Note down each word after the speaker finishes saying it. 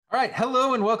All right.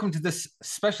 Hello and welcome to this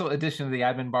special edition of the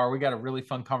Admin Bar. We got a really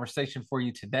fun conversation for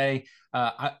you today.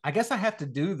 I guess I have to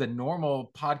do the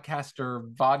normal podcaster,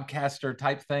 vodcaster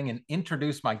type thing and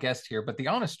introduce my guest here. But the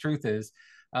honest truth is,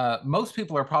 most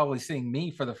people are probably seeing me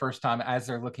for the first time as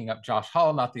they're looking up Josh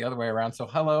Hall, not the other way around. So,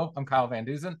 hello, I'm Kyle Van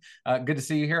Duzen. Good to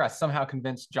see you here. I somehow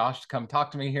convinced Josh to come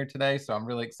talk to me here today. So, I'm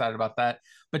really excited about that.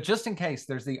 But just in case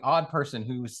there's the odd person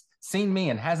who's seen me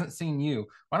and hasn't seen you,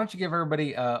 why don't you give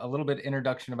everybody a little bit of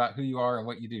introduction about who you are and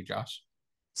what you do, Josh?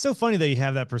 So funny that you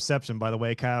have that perception, by the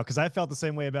way, Kyle, because I felt the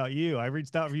same way about you. I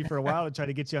reached out for you for a while to try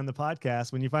to get you on the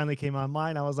podcast. When you finally came on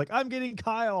mine, I was like, I'm getting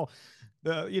Kyle,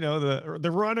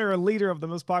 the runner and leader of the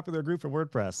most popular group for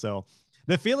WordPress. So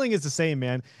the feeling is the same,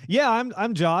 man. Yeah,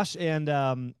 I'm Josh,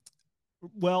 and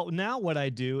well, now what I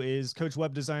do is coach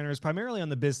web designers primarily on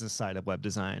the business side of web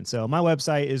design. So my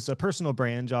website is a personal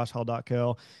brand,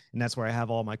 joshhall.co, and that's where I have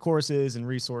all my courses and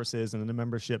resources and a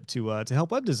membership to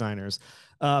help web designers.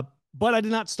 But I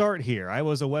did not start here. I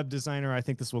was a web designer. I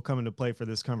think this will come into play for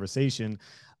this conversation.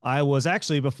 I was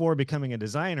actually, before becoming a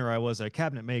designer, I was a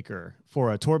cabinet maker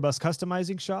for a tour bus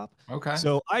customizing shop. Okay.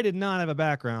 So I did not have a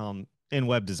background in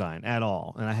web design at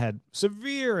all. And I had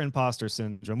severe imposter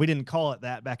syndrome. We didn't call it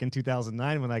that back in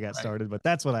 2009 when I got Right. started, but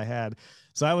that's what I had.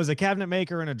 So I was a cabinet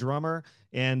maker and a drummer,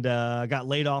 and got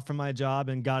laid off from my job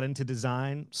and got into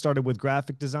design. Started with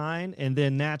graphic design, and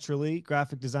then naturally,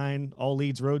 graphic design all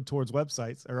leads road towards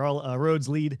websites, or all roads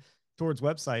lead towards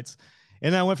websites.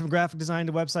 And I went from graphic design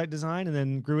to website design, and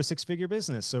then grew a six-figure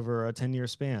business over a 10-year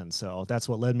span. So that's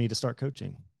what led me to start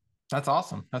coaching. That's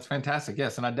awesome. That's fantastic.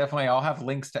 Yes. And I'll have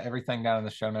links to everything down in the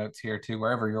show notes here too.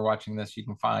 Wherever you're watching this, you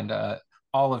can find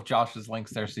all of Josh's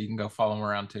links there so you can go follow him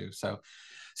around too. So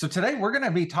today we're going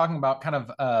to be talking about kind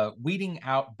of weeding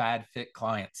out bad fit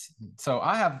clients. So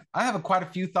I have quite a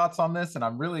few thoughts on this, and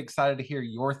I'm really excited to hear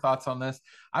your thoughts on this.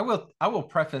 I will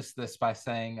preface this by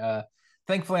saying,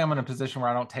 thankfully, I'm in a position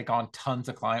where I don't take on tons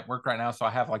of client work right now, so I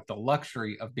have like the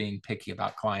luxury of being picky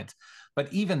about clients.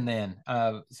 But even then,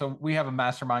 so we have a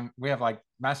mastermind. We have like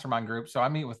mastermind groups. So I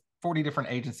meet with 40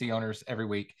 different agency owners every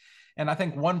week, and I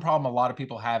think one problem a lot of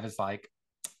people have is like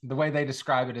the way they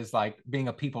describe it is like being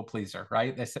a people pleaser,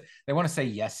 right? They want to say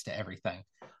yes to everything.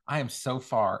 I am so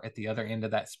far at the other end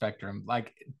of that spectrum,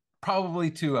 like probably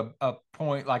to a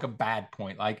point, like a bad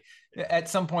point. Like at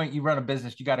some point you run a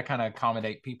business, you got to kind of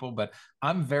accommodate people, but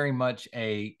I'm very much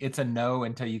it's a no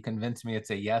until you convince me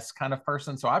it's a yes kind of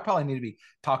person. So I probably need to be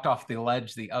talked off the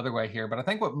ledge the other way here. But I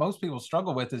think what most people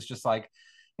struggle with is just like,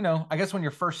 I guess when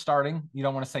you're first starting, you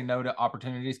don't want to say no to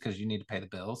opportunities because you need to pay the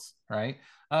bills, right?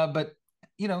 But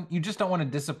you just don't want to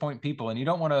disappoint people, and you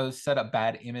don't want to set a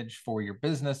bad image for your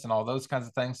business and all those kinds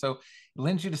of things. So it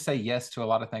lends you to say yes to a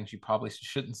lot of things you probably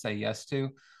shouldn't say yes to.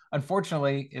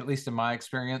 Unfortunately, at least in my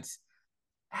experience,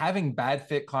 having bad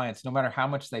fit clients, no matter how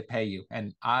much they pay you,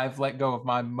 and I've let go of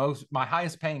my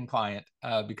highest paying client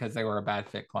because they were a bad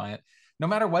fit client. No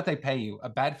matter what they pay you, a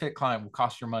bad fit client will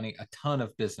cost your money a ton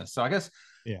of business. So I guess,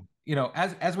 Yeah.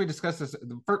 as we discuss this,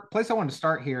 the first place I wanted to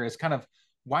start here is kind of,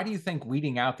 why do you think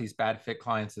weeding out these bad fit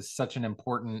clients is such an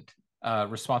important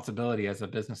responsibility as a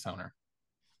business owner?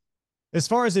 As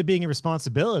far as it being a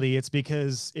responsibility, it's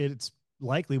because it's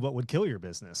likely what would kill your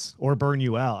business or burn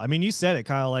you out. I mean, you said it,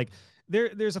 Kyle. Like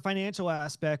there's a financial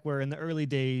aspect where in the early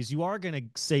days you are going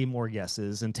to say more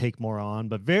yeses and take more on,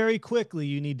 but very quickly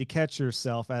you need to catch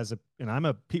yourself and I'm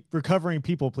a recovering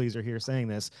people pleaser here saying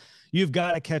this. You've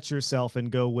got to catch yourself and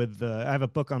go with the. I have a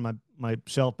book on my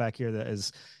shelf back here that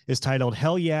is titled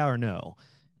 "Hell Yeah or No."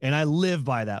 And I live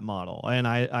by that model. And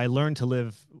I learned to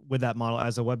live with that model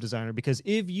as a web designer, because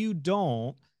if you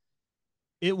don't,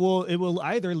 it will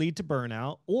either lead to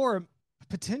burnout, or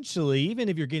potentially, even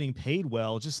if you're getting paid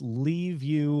well, just leave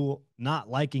you not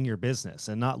liking your business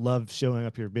and not love showing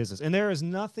up your business. And there is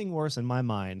nothing worse in my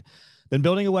mind than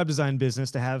building a web design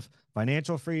business to have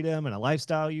financial freedom and a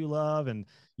lifestyle you love, and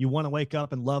you want to wake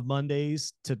up and love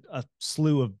Mondays, to a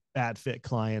slew of bad fit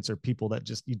clients or people that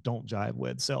just you don't jive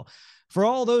with. So for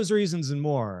all those reasons and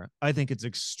more, I think it's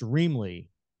extremely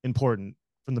important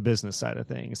from the business side of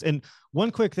things. And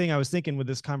one quick thing I was thinking with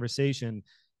this conversation,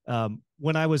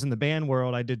 when I was in the band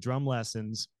world, I did drum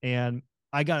lessons, and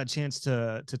I got a chance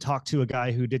to talk to a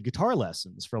guy who did guitar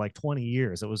lessons for like 20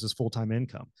 years. It was his full-time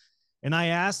income. And I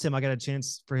asked him, I got a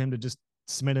chance for him to just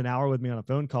spend an hour with me on a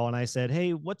phone call. And I said,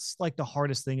 hey, what's like the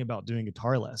hardest thing about doing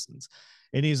guitar lessons?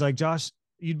 And he's like, Josh,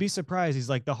 you'd be surprised. He's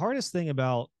like, the hardest thing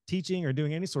about teaching or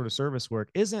doing any sort of service work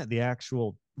isn't the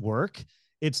actual work,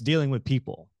 it's dealing with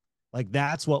people. Like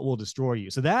that's what will destroy you.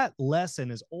 So that lesson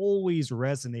has always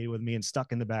resonated with me and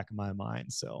stuck in the back of my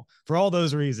mind. So for all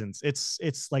those reasons, it's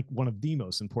like one of the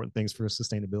most important things for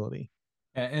sustainability.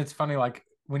 And it's funny, like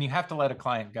when you have to let a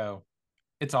client go,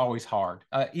 it's always hard.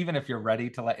 Even if you're ready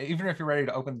to even if you're ready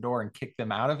to open the door and kick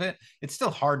them out of it, it's still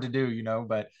hard to do,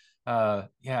 But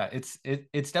yeah, it's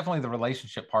definitely the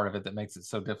relationship part of it that makes it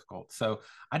so difficult. So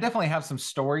I definitely have some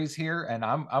stories here, and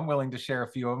I'm willing to share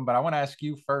a few of them. But I want to ask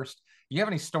you first. Do you have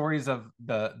any stories of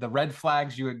the red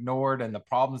flags you ignored and the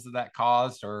problems that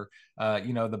caused, or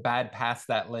the bad paths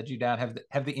that led you down?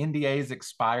 Have the NDAs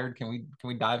expired? Can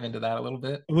we dive into that a little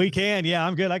bit? We can. Yeah,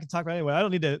 I'm good. I can talk about it anyway. I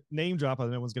don't need to name drop,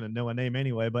 no one's going to know a name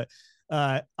anyway. But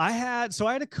I had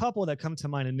a couple that come to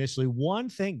mind initially. One,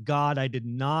 thank God, I did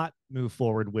not move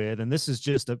forward with, and this is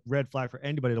just a red flag for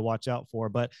anybody to watch out for.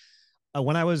 But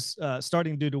when I was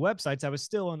starting to do websites, I was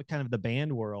still in kind of the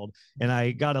band world, and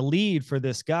I got a lead for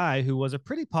this guy who was a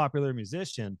pretty popular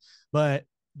musician. But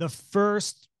the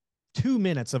first 2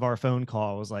 minutes of our phone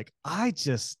call was like, I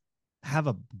just have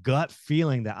a gut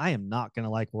feeling that I am not going to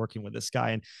like working with this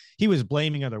guy. And he was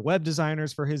blaming other web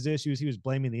designers for his issues. He was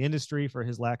blaming the industry for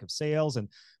his lack of sales, and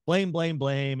blame, blame,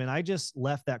 blame. And I just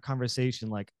left that conversation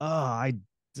like, oh, I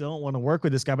don't want to work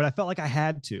with this guy, but I felt like I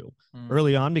had to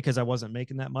early on because I wasn't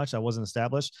making that much. I wasn't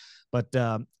established. But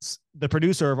the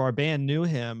producer of our band knew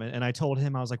him. And I told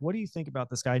him, I was like, what do you think about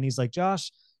this guy? And he's like,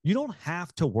 Josh, you don't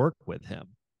have to work with him.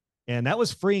 And that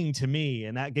was freeing to me.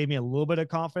 And that gave me a little bit of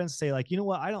confidence to say, like, you know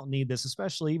what? I don't need this,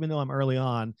 especially even though I'm early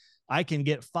on. I can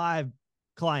get 5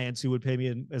 clients who would pay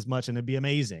me as much, and it'd be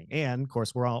amazing. And of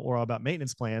course, we're all about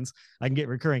maintenance plans. I can get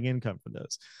recurring income from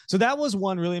those. So that was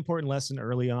one really important lesson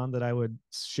early on that I would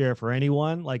share for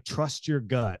anyone. Like, trust your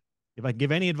gut. If I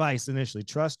give any advice initially,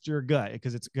 trust your gut,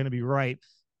 because it's going to be right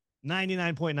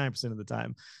 99.9% of the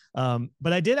time.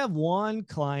 But I did have one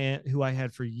client who I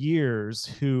had for years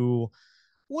who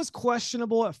was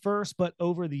questionable at first, but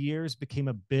over the years became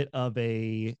a bit of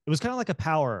it was kind of like a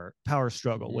power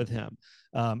struggle with him.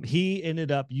 He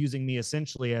ended up using me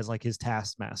essentially as like his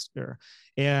taskmaster,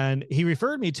 and he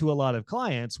referred me to a lot of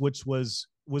clients, which was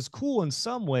cool in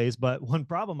some ways. But one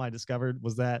problem I discovered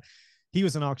was that he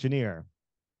was an auctioneer.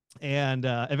 And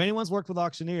if anyone's worked with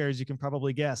auctioneers, you can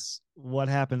probably guess what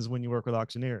happens when you work with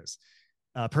auctioneers.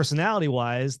 Personality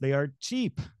wise, they are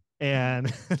cheap, and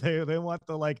they want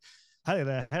the like, all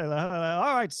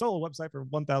right, sold website for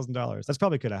 $1,000. That's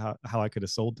probably how I could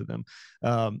have sold to them.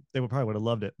 They would have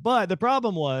loved it. But the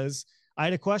problem was I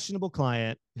had a questionable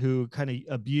client who kind of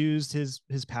abused his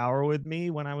power with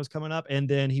me when I was coming up, and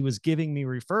then he was giving me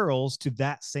referrals to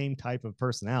that same type of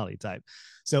personality type.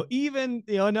 So even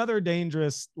another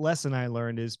dangerous lesson I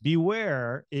learned is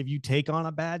beware if you take on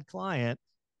a bad client,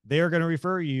 they're going to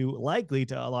refer you likely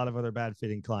to a lot of other bad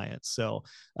fitting clients. So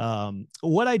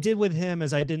what I did with him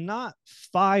is I did not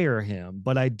fire him,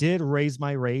 but I did raise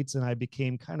my rates, and I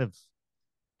became kind of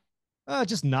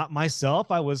just not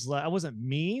myself. I wasn't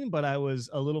mean, but I was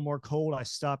a little more cold. I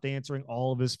stopped answering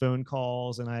all of his phone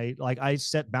calls, and I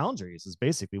set boundaries is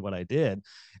basically what I did.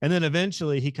 And then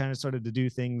eventually he kind of started to do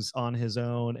things on his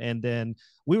own. And then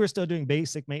we were still doing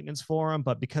basic maintenance for him,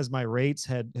 but because my rates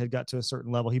had got to a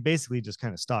certain level, he basically just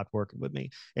kind of stopped working with me,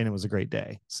 and it was a great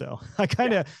day. So I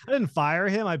didn't fire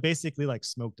him. I basically like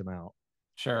smoked him out.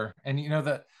 Sure. And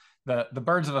the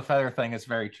birds of a feather thing is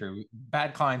very true.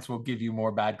 Bad clients will give you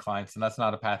more bad clients, and that's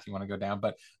not a path you want to go down.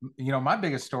 But my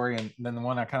biggest story, and then the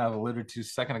one I kind of alluded to a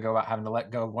second ago about having to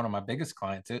let go of one of my biggest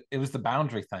clients, it was the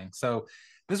boundary thing. So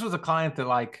this was a client that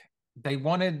like they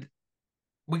wanted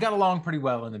we got along pretty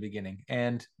well in the beginning,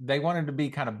 and they wanted to be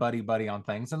kind of buddy buddy on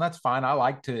things, and that's fine. I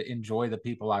like to enjoy the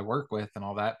people I work with and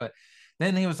all that. But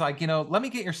then he was like, let me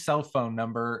get your cell phone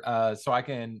number so I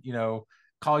can,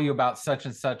 call you about such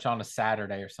and such on a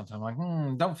Saturday or something. I'm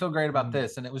like, don't feel great about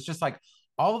this. And it was just like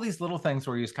all of these little things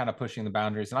where he was kind of pushing the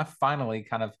boundaries. And I finally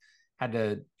kind of had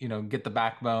to, get the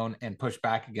backbone and push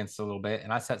back against a little bit.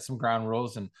 And I set some ground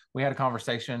rules, and we had a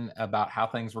conversation about how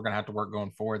things were going to have to work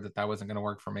going forward, that wasn't going to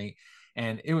work for me.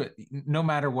 And it was no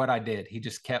matter what I did, he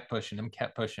just kept pushing him,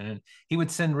 kept pushing. And he would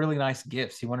send really nice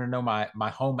gifts. He wanted to know my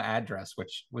home address,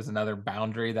 which was another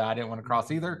boundary that I didn't want to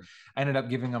cross either. I ended up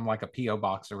giving him like a P.O.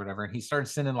 box or whatever. And he started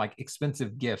sending like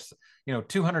expensive gifts,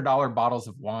 $200 bottles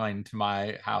of wine to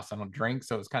my house. I don't drink,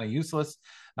 so it was kind of useless.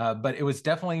 But it was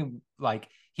definitely like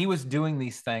he was doing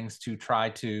these things to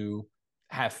try to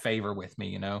have favor with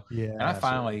me, Yeah. And I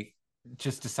finally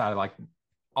just decided like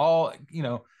all,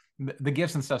 the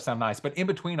gifts and stuff sound nice, but in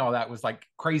between all that was like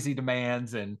crazy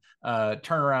demands and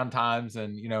turnaround times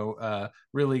and,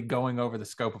 really going over the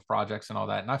scope of projects and all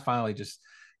that. And I finally just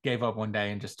gave up one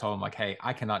day and just told him like, hey,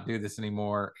 I cannot do this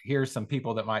anymore. Here's some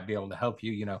people that might be able to help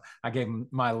you. I gave him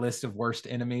my list of worst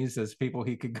enemies as people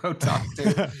he could go talk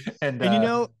to. And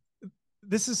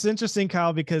this is interesting,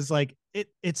 Kyle, because like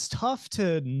it's tough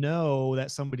to know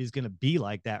that somebody's going to be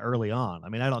like that early on. I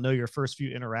mean, I don't know your first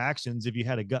few interactions if you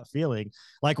had a gut feeling.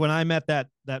 Like when I met that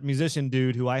musician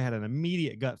dude who I had an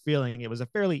immediate gut feeling, it was a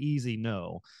fairly easy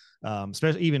no,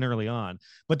 especially even early on.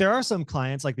 But there are some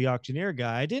clients like the auctioneer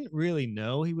guy. I didn't really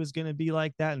know he was going to be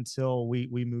like that until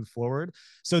we moved forward.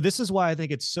 So this is why I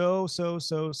think it's so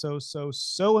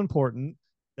important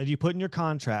that you put in your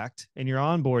contract and your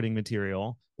onboarding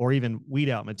material or even weed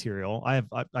out material.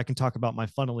 I can talk about my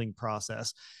funneling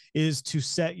process is to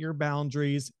set your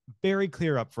boundaries very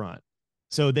clear up front.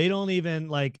 So they don't even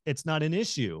like, it's not an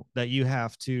issue that you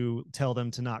have to tell them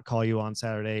to not call you on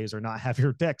Saturdays or not have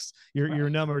your text,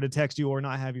 your number to text you or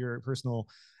not have your personal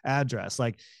address.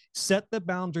 Like set the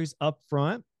boundaries up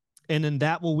front, and then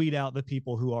that will weed out the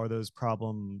people who are those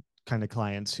problem kind of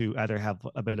clients who either have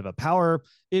a bit of a power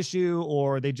issue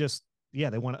or they just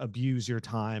they want to abuse your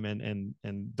time and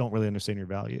don't really understand your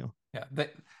value. Yeah, the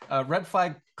red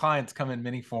flag clients come in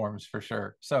many forms for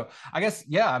sure. So I guess,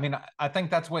 yeah, I mean, I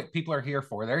think that's what people are here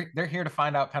for. They're here to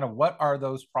find out kind of what are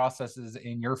those processes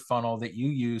in your funnel that you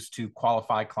use to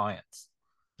qualify clients.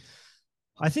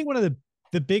 I think one of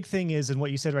the big thing is, and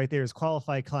what you said right there is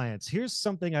qualify clients. Here's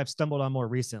something I've stumbled on more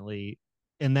recently,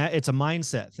 and that it's a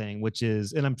mindset thing, which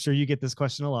is, and I'm sure you get this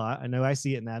question a lot. I know I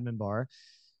see it in Admin Bar.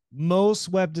 Most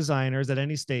web designers at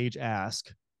any stage ask,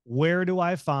 where do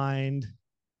I find, do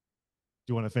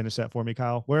you want to finish that for me,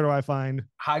 Kyle? Where do I find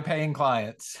high paying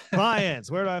clients?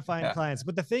 Clients. Where do I find clients?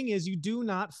 But the thing is, you do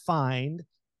not find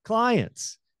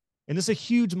clients. And this is a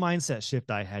huge mindset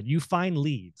shift I had. You find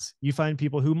leads. You find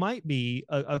people who might be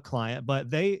a client,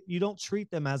 but you don't treat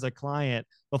them as a client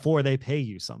before they pay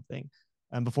you something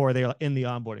and before they're in the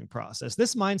onboarding process.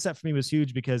 This mindset for me was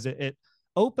huge because it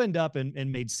opened up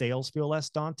and made sales feel less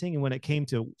daunting. And when it came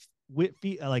to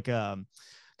like kind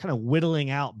of whittling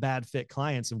out bad fit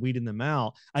clients and weeding them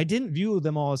out, I didn't view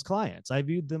them all as clients. I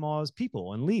viewed them all as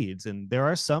people and leads. And there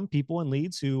are some people and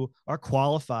leads who are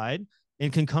qualified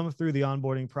and can come through the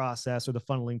onboarding process or the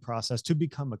funneling process to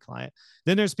become a client.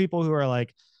 Then there's people who are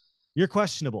like, you're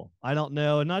questionable. I don't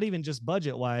know, not even just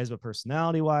budget wise, but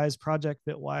personality wise, project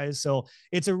fit wise. So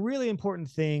it's a really important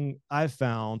thing I've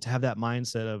found to have that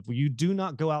mindset of you do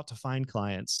not go out to find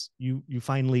clients. You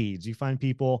find leads, you find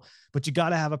people, but you got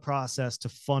to have a process to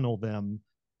funnel them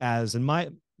as, and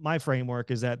my framework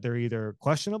is that they're either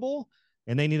questionable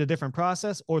and they need a different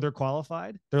process, or they're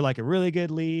qualified. They're like a really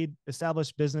good lead,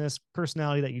 established business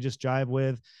personality that you just jive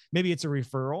with. Maybe it's a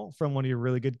referral from one of your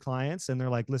really good clients. And they're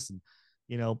like, listen,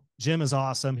 Jim is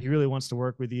awesome. He really wants to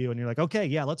work with you. And you're like, okay,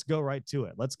 yeah, let's go right to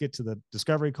it. Let's get to the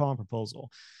discovery call and proposal.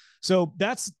 So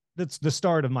that's the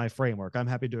start of my framework. I'm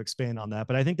happy to expand on that.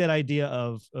 But I think that idea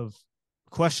of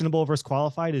questionable versus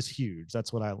qualified is huge.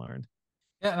 That's what I learned.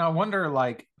 Yeah. And I wonder,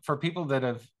 like, for people that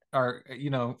are,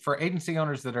 for agency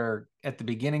owners that are at the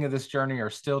beginning of this journey or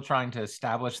still trying to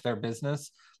establish their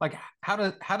business, like how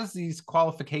does these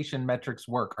qualification metrics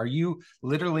work? Are you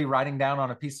literally writing down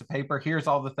on a piece of paper, here's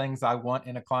all the things I want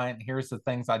in a client, here's the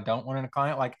things I don't want in a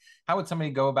client? Like, how would somebody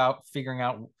go about figuring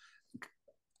out?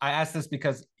 I ask this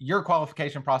because your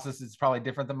qualification process is probably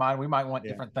different than mine. We might want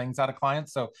different things out of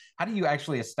clients. So how do you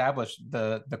actually establish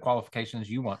the qualifications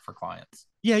you want for clients?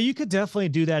 Yeah, you could definitely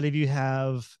do that if you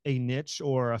have a niche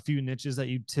or a few niches that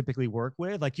you typically work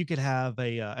with. Like you could have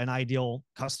an ideal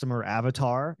customer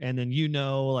avatar, and then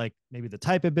like maybe the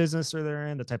type of business they're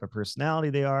in, the type of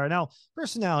personality they are. Now,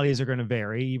 personalities are going to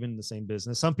vary even in the same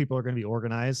business. Some people are going to be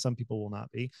organized, some people will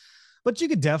not be. But you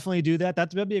could definitely do that.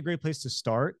 That'd be a great place to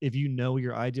start if you know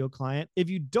your ideal client.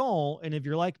 If you don't, and if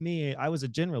you're like me, I was a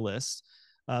generalist.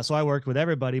 So I worked with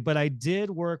everybody, but I did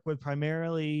work with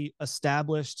primarily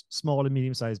established small to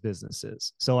medium sized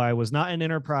businesses. So I was not an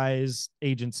enterprise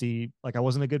agency. Like I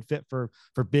wasn't a good fit for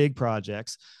big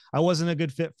projects. I wasn't a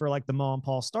good fit for like the mom and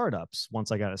Paul startups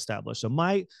once I got established. So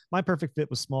my perfect fit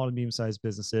was small to medium sized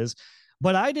businesses,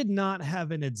 but I did not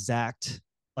have an exact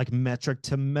like metric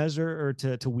to measure or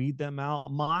to weed them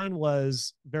out. Mine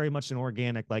was very much an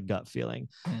organic, like gut feeling.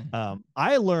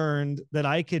 I learned that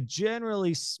I could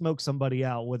generally smoke somebody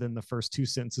out within the first two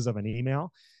sentences of an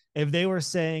email. If they were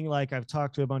saying like, I've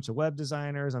talked to a bunch of web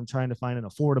designers, I'm trying to find an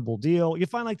affordable deal. You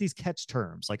find like these catch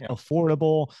terms like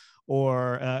affordable,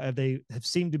 or if they have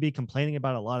seemed to be complaining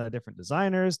about a lot of different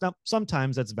designers. Now,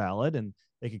 sometimes that's valid and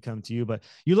they could come to you, but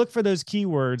you look for those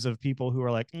keywords of people who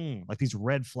are like these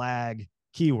red flag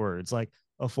keywords like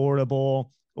affordable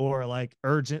or like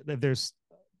urgent. If there's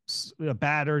a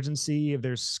bad urgency, if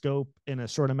there's scope in a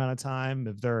short amount of time,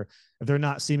 if they're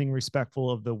not seeming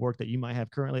respectful of the work that you might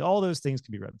have currently, all those things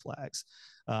can be red flags.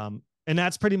 And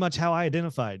that's pretty much how I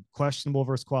identified questionable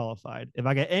versus qualified. If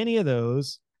I get any of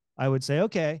those, I would say,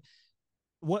 okay,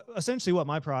 what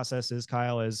my process is,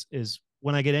 Kyle, is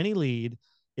when I get any lead,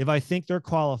 if I think they're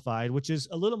qualified, which is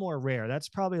a little more rare, that's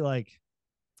probably like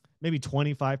maybe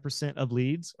 25% of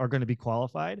leads are going to be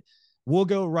qualified. We'll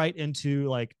go right into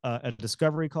like a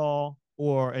discovery call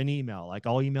or an email. Like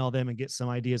I'll email them and get some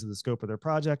ideas of the scope of their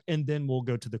project, and then we'll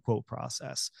go to the quote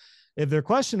process. If they're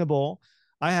questionable,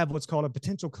 I have what's called a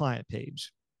potential client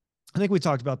page. I think we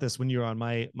talked about this when you were on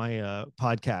my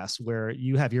podcast, where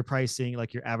you have your pricing,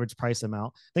 like your average price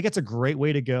amount. I think it's a great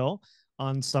way to go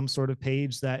on some sort of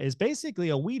page that is basically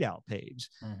a weed out page.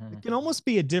 Mm-hmm. It can almost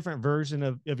be a different version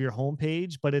of your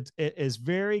homepage, but it is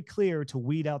very clear to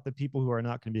weed out the people who are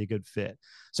not going to be a good fit.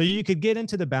 So you could get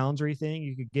into the boundary thing,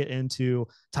 you could get into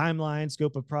timeline,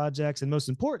 scope of projects, and most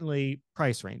importantly,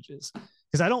 price ranges.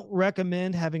 Because I don't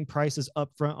recommend having prices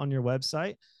upfront on your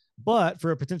website. But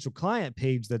for a potential client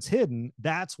page that's hidden,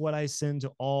 that's what I send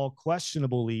to all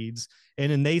questionable leads.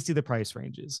 And then they see the price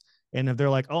ranges. And if they're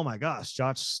like, oh my gosh,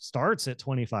 Josh starts at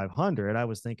 2,500, I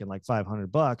was thinking like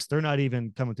 $500, they're not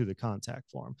even coming through the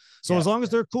contact form. So as long as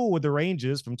they're cool with the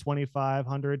ranges from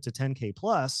 2,500 to 10K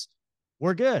plus,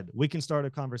 we're good. We can start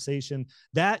a conversation.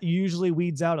 That usually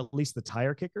weeds out at least the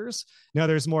tire kickers. Now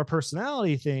there's more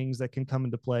personality things that can come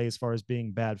into play as far as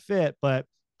being bad fit. But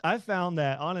I found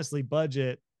that honestly,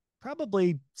 budget,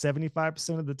 probably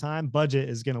 75% of the time, budget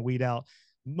is going to weed out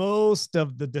most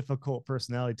of the difficult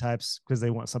personality types because they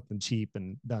want something cheap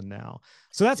and done now.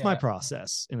 So that's my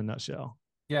process in a nutshell.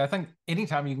 Yeah, I think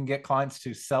anytime you can get clients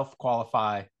to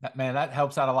self-qualify, that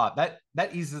helps out a lot.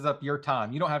 That eases up your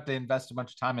time. You don't have to invest a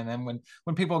bunch of time in them.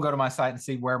 When people go to my site and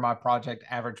see where my project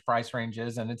average price range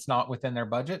is and it's not within their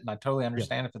budget, and I totally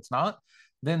understand if it's not,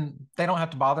 then they don't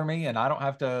have to bother me and I don't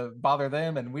have to bother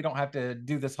them, and we don't have to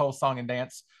do this whole song and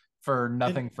dance for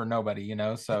nothing for nobody,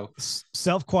 so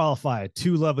self-qualified,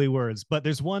 two lovely words, but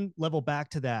there's one level back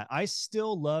to that. I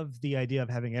still love the idea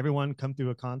of having everyone come through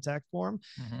a contact form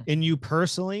and you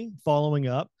personally following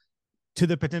up to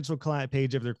the potential client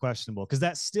page if they're questionable, because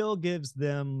that still gives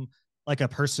them like a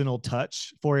personal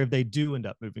touch for if they do end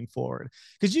up moving forward.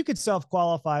 Because you could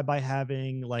self-qualify by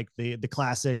having like the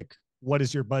classic, what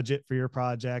is your budget for your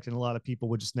project? And a lot of people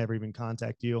would just never even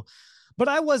contact you. But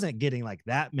I wasn't getting like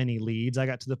that many leads. I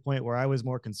got to the point where I was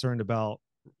more concerned about,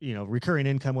 recurring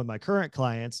income with my current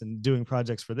clients and doing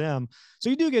projects for them. So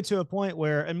you do get to a point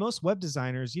where, and most web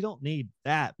designers, you don't need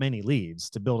that many leads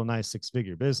to build a nice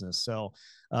 6-figure business. So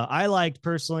I liked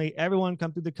personally everyone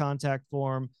come through the contact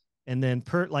form, and then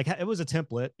it was a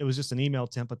template. It was just an email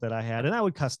template that I had, and I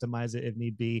would customize it if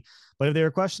need be. But if they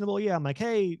were questionable, yeah, I'm like,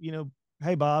 hey,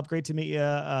 hey Bob, great to meet you.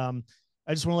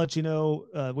 I just want to let you know,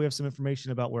 we have some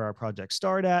information about where our projects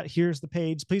start at. Here's the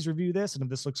page. Please review this. And if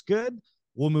this looks good,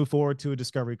 we'll move forward to a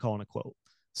discovery call and a quote.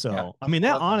 So, I mean,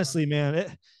 that honestly,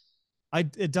 man, I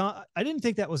didn't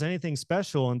think that was anything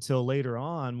special until later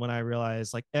on when I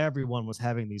realized like everyone was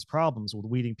having these problems with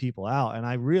weeding people out. And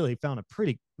I really found a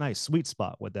pretty nice sweet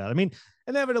spot with that. I mean,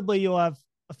 inevitably you'll have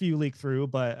a few leak through,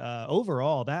 but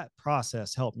overall that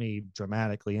process helped me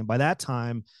dramatically. And by that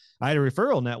time I had a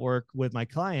referral network with my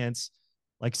clients.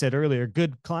 Like I said earlier,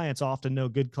 good clients often know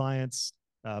good clients.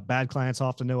 Bad clients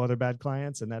often know other bad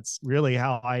clients. And that's really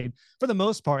how I, for the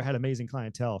most part, had amazing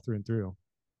clientele through and through.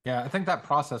 Yeah, I think that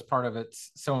process part of it's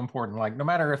so important. Like no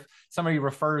matter if somebody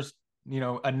refers,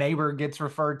 a neighbor gets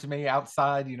referred to me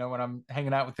outside, when I'm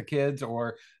hanging out with the kids,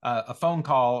 or a phone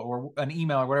call or an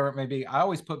email or whatever it may be, I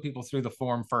always put people through the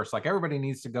form first. Like everybody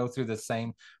needs to go through the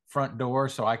same front door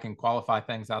so I can qualify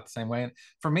things out the same way. And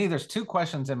for me, there's 2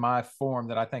 questions in my form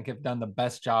that I think have done the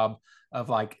best job of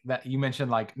like that you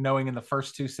mentioned, like knowing in the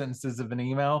first 2 sentences of an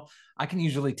email. I can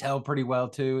usually tell pretty well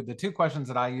too. The 2 questions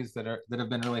that I use that have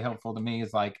been really helpful to me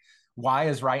is like, why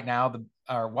is now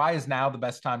the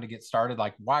best time to get started?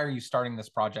 Like, why are you starting this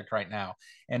project right now?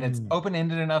 And it's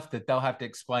open-ended enough that they'll have to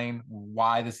explain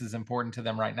why this is important to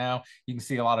them right now. You can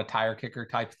see a lot of tire kicker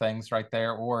type things right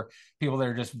there, or people that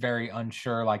are just very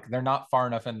unsure, like they're not far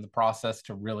enough into the process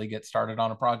to really get started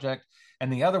on a project.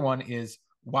 And the other one is,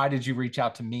 why did you reach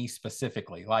out to me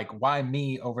specifically? Like, why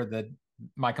me over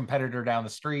my competitor down the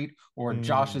street, or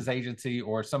Josh's agency,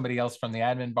 or somebody else from the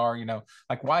admin bar?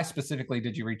 Like why specifically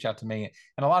did you reach out to me?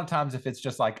 And a lot of times if it's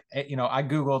just like, I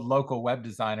Googled local web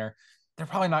designer, they're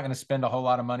probably not going to spend a whole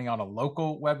lot of money on a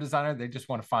local web designer. They just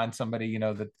want to find somebody,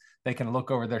 that they can look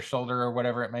over their shoulder or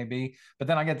whatever it may be. But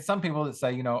then I get some people that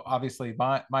say, obviously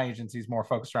my agency is more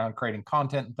focused around creating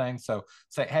content and things. So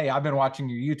say, hey, I've been watching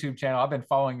your YouTube channel. I've been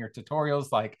following your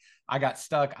tutorials. Like I got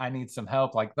stuck. I need some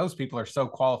help. Like those people are so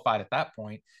qualified at that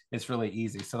point. It's really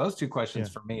easy. So those 2 questions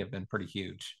for me have been pretty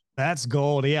huge. That's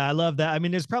gold. Yeah, I love that. I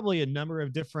mean, there's probably a number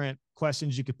of different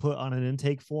questions you could put on an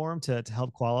intake form to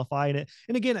help qualify it.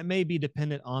 And again, it may be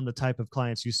dependent on the type of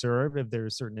clients you serve, if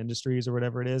there's certain industries or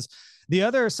whatever it is. The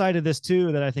other side of this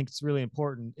too that I think is really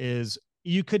important is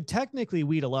you could technically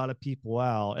weed a lot of people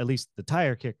out, at least the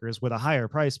tire kickers, with a higher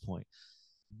price point.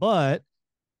 But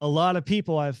a lot of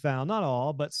people I've found, not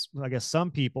all, but I guess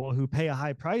some people who pay a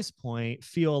high price point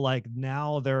feel like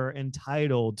now they're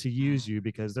entitled to use you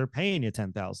because they're paying you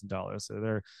 $10,000. So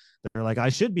they're like, I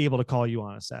should be able to call you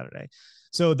on a Saturday.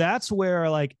 So that's where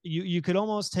like you could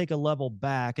almost take a level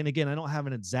back. And again, I don't have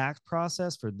an exact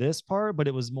process for this part, but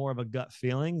it was more of a gut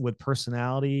feeling with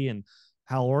personality and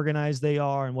how organized they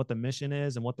are and what the mission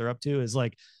is and what they're up to is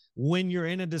like when you're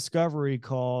in a discovery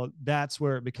call, that's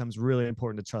where it becomes really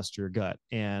important to trust your gut.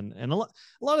 And a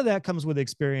lot of that comes with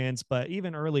experience, but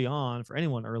even early on, for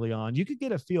anyone early on, you could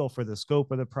get a feel for the scope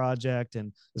of the project.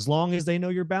 And as long as they know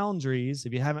your boundaries,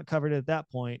 if you haven't covered it at that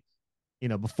point,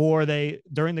 before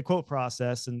during the quote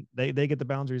process and they get the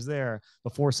boundaries there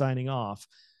before signing off,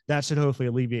 that should hopefully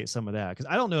alleviate some of that. Because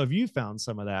I don't know if you found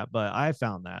some of that, but I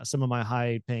found that some of my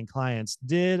high paying clients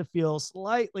did feel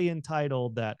slightly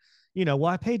entitled that, well,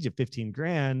 I paid you 15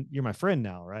 grand. You're my friend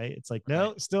now, right? It's like,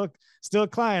 no, still a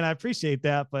client. I appreciate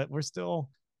that, but you're still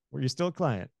a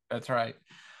client. That's right.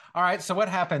 All right. So what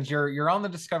happens? You're on the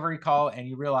discovery call and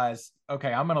you realize,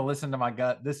 okay, I'm going to listen to my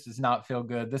gut. This does not feel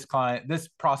good. This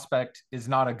prospect is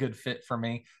not a good fit for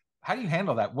me. How do you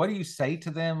handle that? What do you say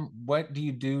to them? What do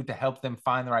you do to help them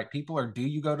find the right people? Or do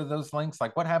you go to those links?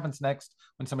 Like what happens next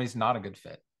when somebody's not a good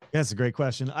fit? Yeah, that's a great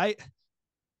question. I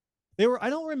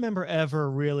don't remember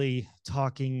ever really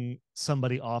talking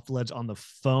somebody off ledge on the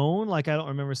phone. Like I don't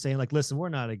remember saying like, listen, we're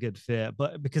not a good fit,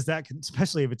 but because that can,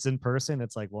 especially if it's in person,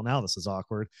 it's like, well, now this is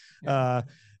awkward. Yeah.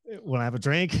 When I have a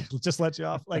drink, just let you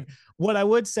off. Like what I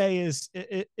would say is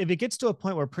if it gets to a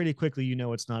point where pretty quickly,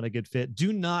 it's not a good fit,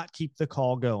 do not keep the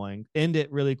call going, end it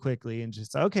really quickly and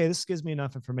just, okay, this gives me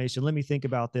enough information. Let me think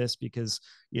about this because,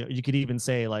 you could even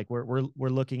say like, we're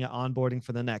looking at onboarding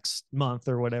for the next month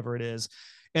or whatever it is.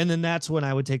 And then that's when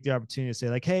I would take the opportunity to say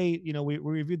like, hey, we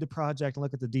reviewed the project and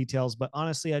look at the details, but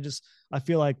honestly, I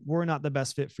feel like we're not the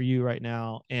best fit for you right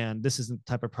now. And this isn't the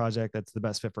type of project that's the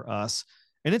best fit for us.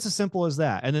 And it's as simple as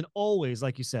that. And then always,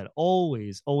 like you said,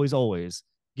 always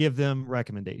give them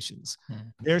recommendations.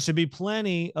 There should be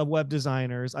plenty of web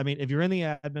designers. I mean, if you're in the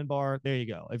admin bar, there you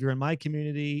go. If you're in my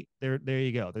community, there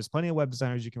you go. There's plenty of web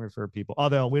designers you can refer people.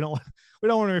 Although we don't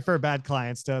want to refer bad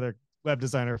clients to other web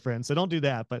designer friends. So don't do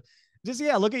that. But just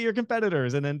look at your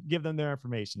competitors and then give them their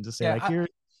information. Just say here,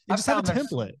 just have a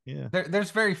template. Yeah. There's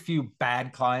very few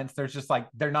bad clients. There's just like,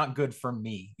 they're not good for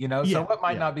me, so what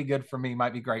might not be good for me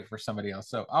might be great for somebody else.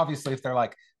 So obviously if they're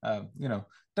like,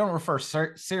 don't refer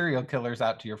serial killers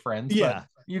out to your friends, but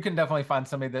you can definitely find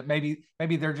somebody that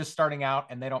maybe they're just starting out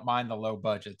and they don't mind the low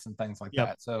budgets and things like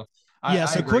that. So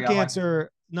so quick answer,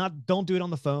 don't do it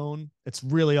on the phone. It's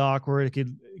really awkward.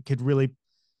 It could really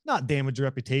not damage your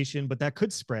reputation, but that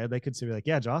could spread. They could say like,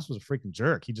 yeah, Josh was a freaking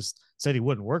jerk. He just said he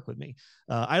wouldn't work with me.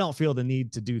 I don't feel the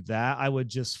need to do that. I would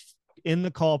just end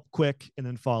the call quick and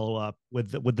then follow up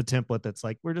with the template that's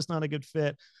like, we're just not a good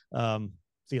fit.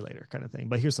 See you later kind of thing,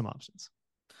 but here's some options.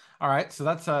 All right. So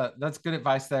that's good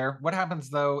advice there. What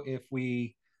happens though, if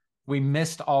we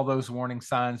missed all those warning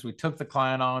signs? We took the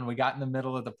client on, we got in the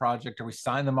middle of the project, or we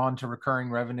signed them on to recurring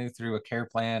revenue through a care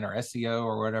plan or SEO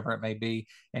or whatever it may be.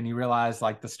 And you realize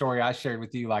like the story I shared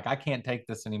with you, like, I can't take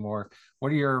this anymore.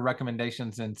 What are your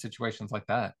recommendations in situations like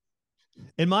that?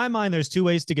 In my mind, there's two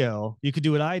ways to go. You could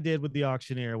do what I did with the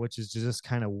auctioneer, which is to just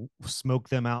kind of smoke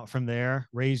them out from there,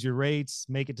 raise your rates,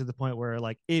 make it to the point where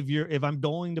like, if I'm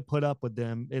going to put up with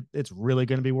them, it's really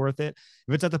going to be worth it.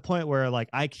 If it's at the point where like,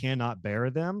 I cannot bear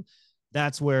them,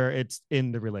 that's where it's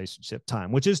in the relationship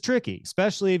time, which is tricky,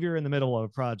 especially if you're in the middle of a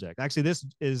project. Actually, this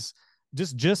is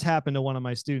just happened to one of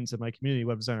my students at my community,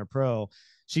 Web Designer Pro.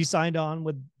 She signed on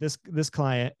with this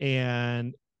client,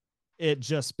 and it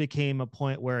just became a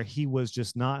point where he was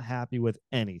just not happy with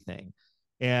anything.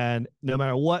 And no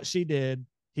matter what she did,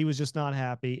 he was just not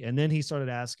happy. And then he started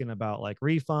asking about like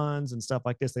refunds and stuff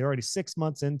like this. They already 6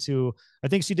 months into, I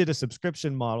think she did a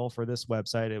subscription model for this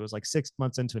website. It was like 6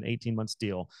 months into an 18-month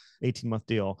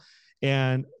deal.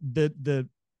 And the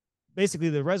basically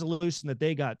the resolution that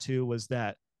they got to was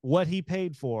that what he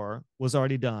paid for was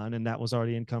already done, and that was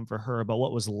already income for her. But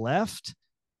what was left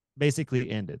basically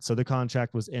ended. So the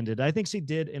contract was ended. I think she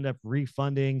did end up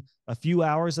refunding a few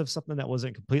hours of something that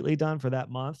wasn't completely done for that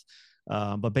month.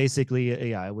 But basically,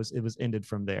 yeah, it was ended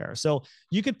from there. So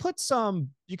you could put some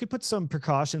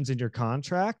precautions in your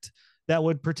contract that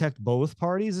would protect both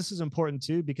parties. This is important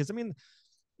too, because I mean,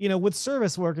 with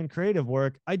service work and creative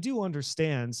work, I do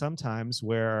understand sometimes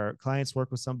where clients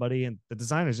work with somebody and the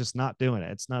designer's just not doing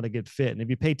it. It's not a good fit. And if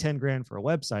you pay 10 grand for a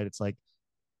website, it's like,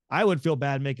 I would feel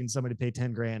bad making somebody pay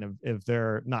 10 grand if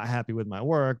they're not happy with my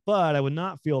work, but I would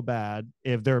not feel bad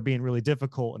if they're being really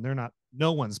difficult and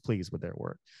no one's pleased with their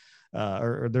work,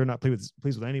 or they're not pleased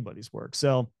with anybody's work.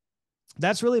 So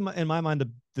that's really in my mind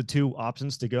the two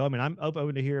options to go. I mean, I'm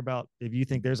open to hear about if you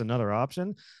think there's another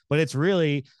option, but it's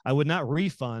really, I would not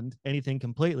refund anything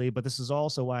completely, but this is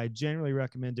also why I generally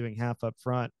recommend doing half up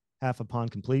front, half upon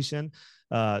completion,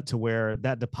 to where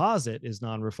that deposit is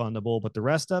non-refundable, but the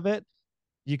rest of it,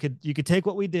 you could take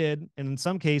what we did, and in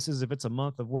some cases, if it's a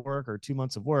month of work or 2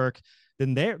 months of work,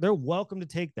 then they're welcome to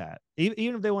take that.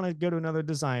 Even if they want to go to another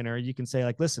designer, you can say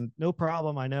like, listen, no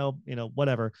problem, I know,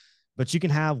 whatever, but you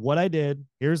can have what I did.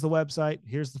 Here's the website,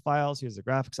 here's the files, here's the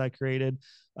graphics I created.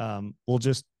 We'll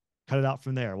just cut it out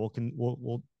from there.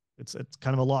 We'll it's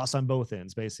kind of a loss on both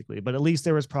ends basically, but at least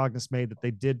there was progress made that they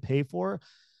did pay for.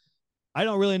 I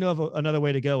don't really know of another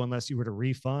way to go unless you were to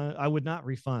refund. I would not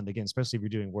refund again, especially if you're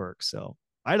doing work. So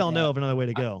I don't know of another way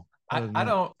to go. I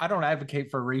don't advocate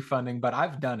for refunding, but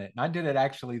I've done it. And I did it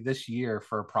actually this year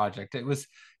for a project. It was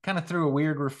kind of through a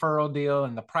weird referral deal,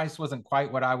 and the price wasn't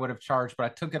quite what I would have charged, but I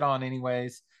took it on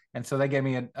anyways. And so they gave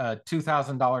me a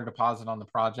 $2,000 deposit on the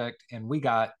project, and we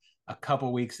got a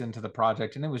couple weeks into the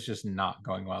project, and it was just not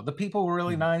going well. The people were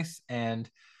really nice, and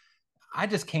I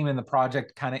just came in the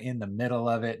project kind of in the middle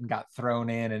of it and got thrown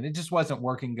in, and it just wasn't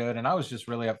working good. And I was just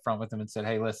really upfront with them and said,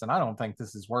 hey, listen, I don't think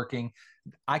this is working.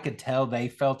 I could tell they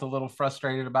felt a little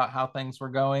frustrated about how things were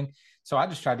going. So I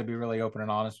just tried to be really open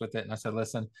and honest with it. And I said,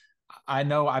 listen, I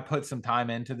know I put some time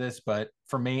into this, but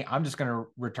for me, I'm just going to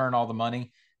return all the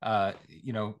money. I'm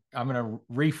going to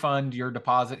refund your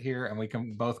deposit here and we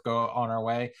can both go on our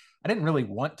way. I didn't really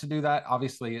want to do that.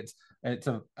 Obviously, it's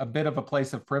a bit of a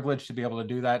place of privilege to be able to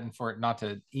do that and for it not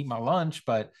to eat my lunch.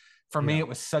 But for me, it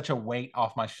was such a weight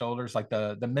off my shoulders, like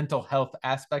the mental health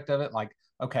aspect of it. Like,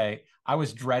 okay, I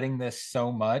was dreading this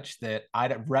so much that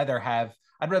I'd rather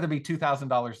be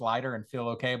 $2,000 lighter and feel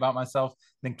okay about myself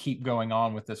than keep going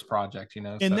on with this project,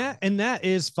 And that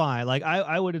is fine. Like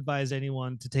I would advise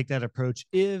anyone to take that approach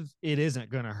if it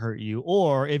isn't going to hurt you,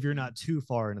 or if you're not too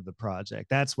far into the project.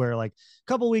 That's where like a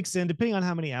couple weeks in, depending on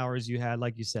how many hours you had,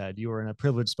 like you said, you were in a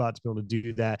privileged spot to be able to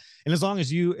do that. And as long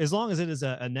as it is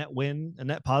a net win, a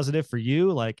net positive for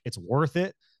you, like it's worth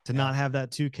it to not have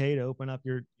that 2K to open up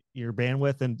your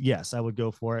bandwidth. And yes, I would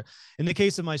go for it. In the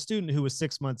case of my student who was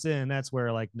 6 months in, that's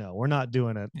where like, no, we're not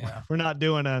doing it. Yeah. We're not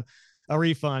doing a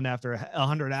refund after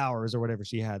 100 hours or whatever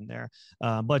she had in there.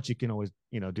 But you can always,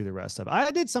 do the rest of it.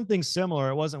 I did something similar.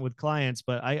 It wasn't with clients,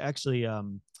 but I actually,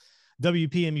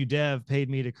 WPMU Dev paid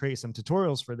me to create some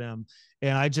tutorials for them.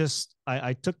 And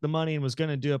I took the money and was going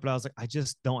to do it, but I was like, I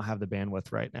just don't have the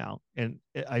bandwidth right now. And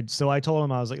so I told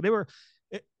them, I was like, they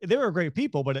were great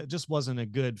people, but it just wasn't a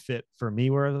good fit for me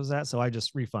where I was at. So I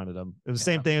just refunded them. It was the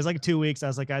same thing. It was like 2 weeks. I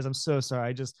was like, guys, I'm so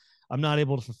sorry. I'm not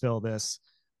able to fulfill this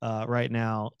right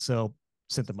now. So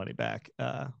sent the money back.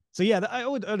 So yeah, I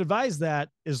would advise that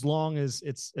as long as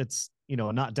it's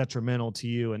not detrimental to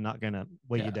you and not going to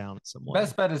weigh you down in some way.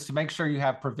 Best bet is to make sure you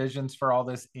have provisions for all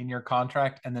this in your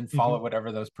contract and then follow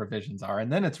whatever those provisions are.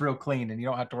 And then it's real clean and you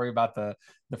don't have to worry about the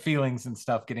feelings and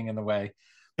stuff getting in the way.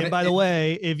 And by the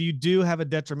way, if you do have a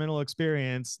detrimental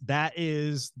experience, that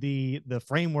is the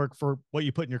framework for what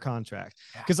you put in your contract.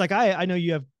 Because like I know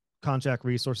you have contract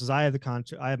resources. I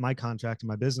have my contract in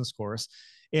my business course.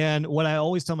 And what I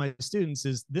always tell my students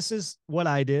is this is what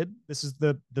I did. This is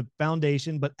the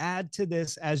foundation, but add to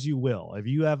this as you will. If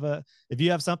you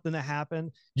have something that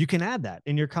happened, you can add that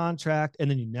in your contract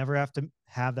and then you never have to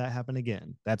have that happen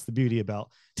again. That's the beauty about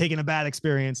taking a bad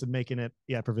experience and making it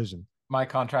provision. My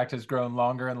contract has grown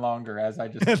longer and longer as I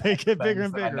just they get bigger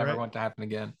and bigger. I never want to happen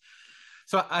again.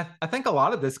 So I think a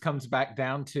lot of this comes back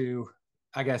down to,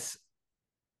 I guess,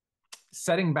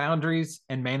 setting boundaries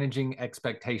and managing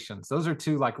expectations. Those are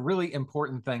two like really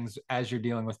important things as you're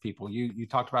dealing with people. You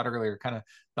talked about earlier, kind of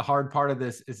the hard part of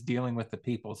this is dealing with the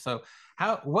people. So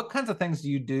what kinds of things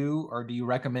do you do or do you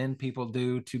recommend people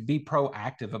do to be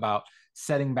proactive about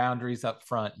setting boundaries up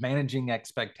front, managing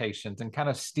expectations and kind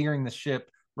of steering the ship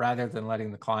rather than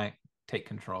letting the client take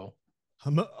control?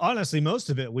 Honestly,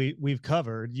 most of it we've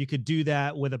covered. You could do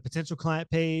that with a potential client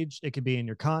page. It could be in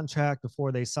your contract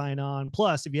before they sign on.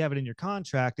 Plus, if you have it in your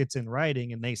contract, it's in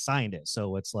writing and they signed it.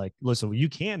 So it's like, listen, you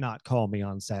cannot call me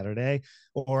on Saturday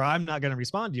or I'm not going to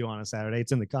respond to you on a Saturday.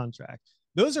 It's in the contract.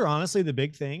 Those are honestly the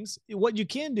big things. What you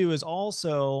can do is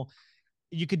also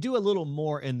you could do a little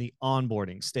more in the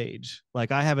onboarding stage.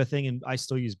 Like I have a thing and I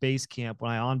still use Basecamp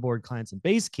when I onboard clients in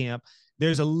Basecamp.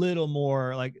 There's a little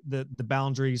more like the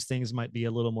boundaries things might be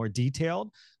a little more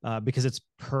detailed because it's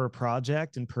per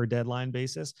project and per deadline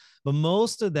basis. But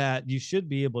most of that you should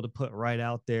be able to put right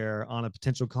out there on a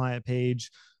potential client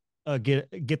page.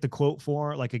 Get the quote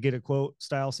for like a get a quote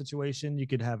style situation. You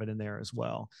could have it in there as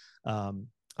well.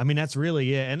 I mean, that's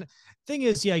really it. And thing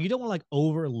is, yeah, you don't want to like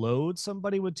overload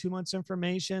somebody with too much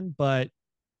information, but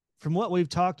from what we've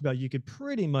talked about, you could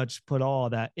pretty much put all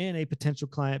of that in a potential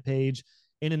client page,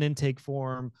 in an intake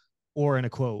form, or in a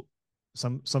quote,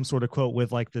 some sort of quote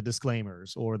with like the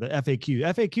disclaimers or the FAQ.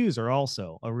 FAQs are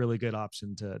also a really good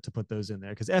option to put those in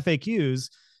there because FAQs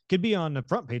could be on the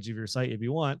front page of your site if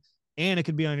you want, and it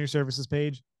could be on your services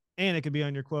page, and it could be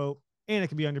on your quote, and it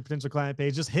could be on your potential client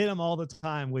page. Just hit them all the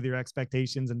time with your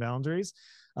expectations and boundaries.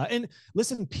 And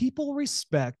listen, people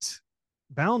respect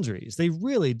boundaries. They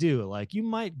really do. Like you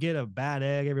might get a bad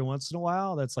egg every once in a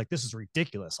while. That's like, this is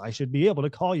ridiculous. I should be able to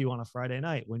call you on a Friday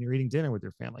night when you're eating dinner with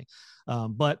your family.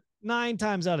 But 9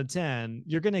 times out of 10,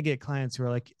 you're going to get clients who are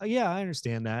like, oh, yeah, I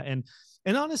understand that.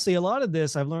 And honestly, a lot of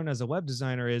this I've learned as a web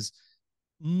designer is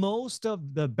most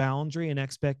of the boundary and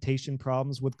expectation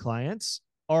problems with clients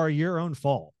are your own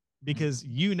fault because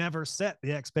you never set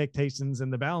the expectations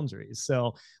and the boundaries.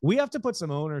 So we have to put some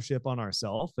ownership on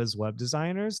ourselves as web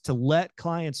designers to let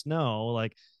clients know,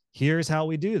 like, here's how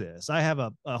we do this. I have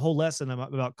a whole lesson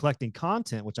about collecting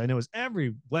content, which I know is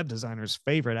every web designer's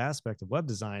favorite aspect of web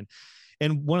design.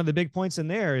 And one of the big points in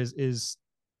there is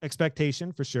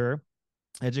expectation for sure,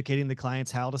 educating the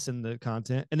clients how to send the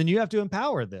content. And then you have to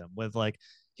empower them with like,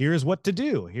 here's what to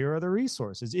do. Here are the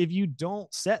resources. If you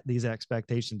don't set these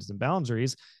expectations and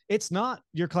boundaries, it's not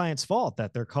your client's fault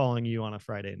that they're calling you on a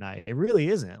Friday night. It really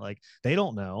isn't. Like they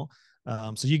don't know.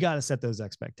 So you got to set those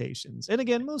expectations. And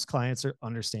again, most clients are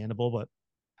understandable, but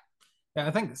yeah,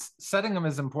 I think setting them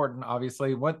is important.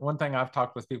 Obviously, one thing I've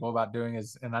talked with people about doing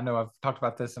is, and I know I've talked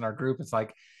about this in our group, it's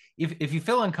like if you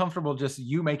feel uncomfortable just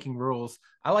you making rules,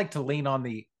 I like to lean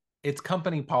on it's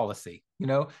company policy. You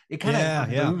know, it kind of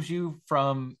removes you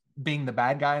from being the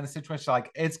bad guy in the situation.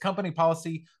 Like it's company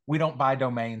policy. We don't buy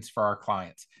domains for our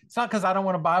clients. It's not because I don't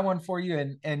want to buy one for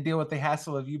you and deal with the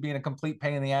hassle of you being a complete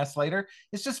pain in the ass later.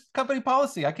 It's just company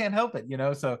policy. I can't help it, you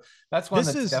know? So that's one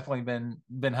that's definitely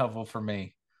been helpful for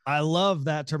me. I love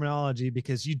that terminology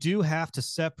because you do have to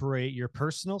separate your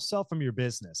personal self from your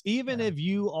business. Even if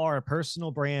you are a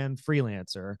personal brand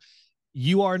freelancer,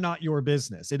 you are not your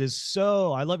business. It is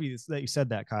so, I love you that you said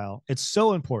that, Kyle. It's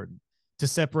so important to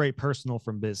separate personal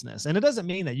from business. And it doesn't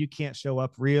mean that you can't show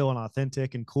up real and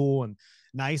authentic and cool and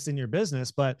nice in your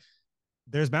business, but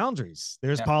there's boundaries,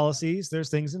 there's policies, there's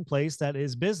things in place that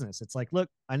is business. It's like, look,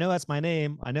 I know that's my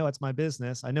name. I know it's my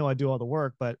business. I know I do all the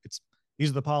work, but these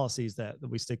are the policies that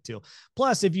we stick to.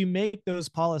 Plus, if you make those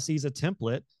policies a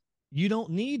template, you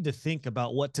don't need to think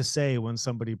about what to say when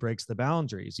somebody breaks the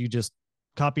boundaries. You just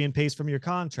copy and paste from your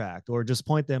contract or just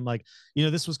point them like, you know,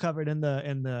 this was covered in the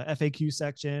FAQ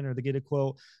section or the get a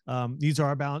quote. These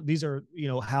are you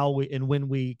know, how we and when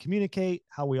we communicate,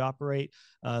 how we operate.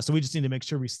 So we just need to make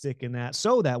sure we stick in that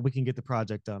so that we can get the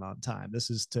project done on time. This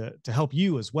is to help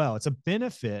you as well. It's a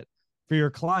benefit for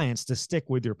your clients to stick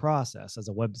with your process as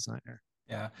a web designer.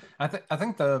 Yeah. I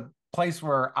think the place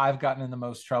where I've gotten in the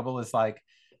most trouble is like,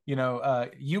 you know,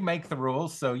 you make the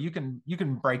rules, so you can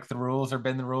break the rules or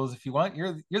bend the rules if you want.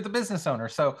 You're the business owner.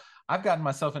 So I've gotten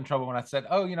myself in trouble when I said,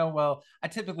 oh, you know, well, I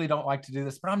typically don't like to do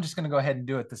this, but I'm just going to go ahead and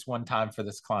do it this one time for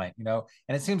this client, you know.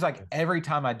 And it seems like every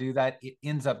time I do that, it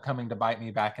ends up coming to bite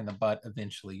me back in the butt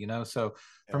eventually, you know. So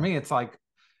for me, it's like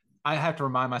I have to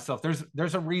remind myself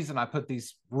there's a reason I put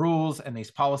these rules and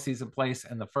these policies in place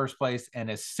in the first place.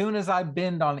 And as soon as I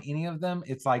bend on any of them,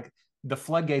 it's like the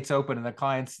floodgates open and the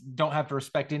clients don't have to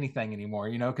respect anything anymore,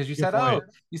 you know, because you said,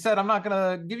 you said, I'm not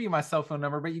going to give you my cell phone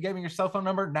number, but you gave me your cell phone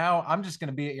number. Now I'm just going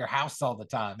to be at your house all the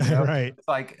time. You know? Right. It's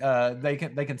like they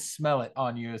can smell it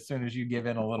on you as soon as you give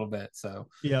in a little bit. So,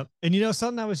 yeah. And, you know,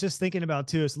 something I was just thinking about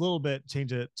too, it's a little bit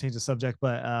change the subject,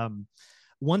 but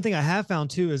one thing I have found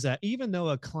too is that even though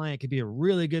a client could be a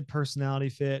really good personality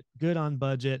fit, good on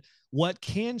budget, what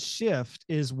can shift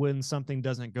is when something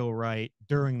doesn't go right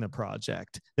during the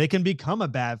project. They can become a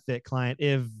bad fit client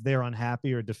if they're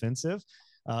unhappy or defensive,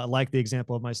 like the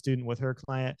example of my student with her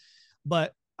client.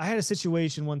 But I had a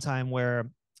situation one time where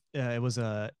it was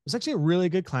actually a really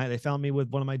good client. They found me with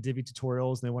one of my Divi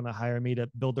tutorials and they want to hire me to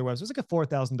build their website. It was like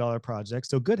a $4,000 project.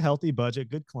 So good, healthy budget,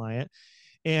 good client.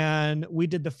 And we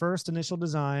did the first initial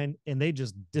design and they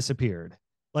just disappeared.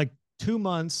 Like 2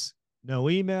 months,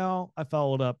 no email. I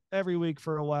followed up every week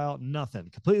for a while, nothing,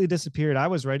 completely disappeared. I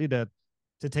was ready to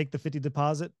take the 50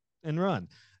 deposit and run.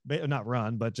 not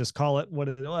run, but just call it what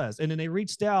it was. And then they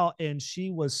reached out, and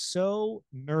she was so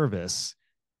nervous,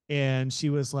 and she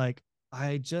was like,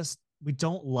 we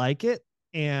don't like it.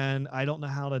 And I don't know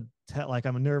how to tell, like,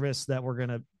 I'm nervous that we're going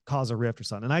to cause a rift or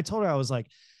something. And I told her, I was like,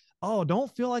 oh,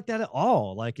 don't feel like that at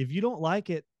all. Like, if you don't like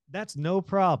it, that's no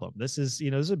problem. This is,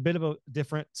 this is a bit of a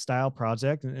different style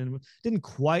project, and didn't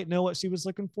quite know what she was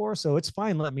looking for. So it's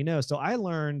fine. Let me know. So I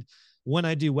learned when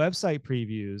I do website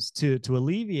previews to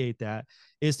alleviate that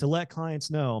is to let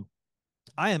clients know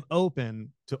I am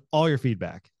open to all your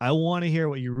feedback. I want to hear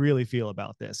what you really feel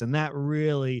about this. And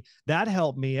that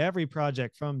helped me every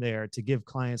project from there to give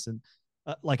clients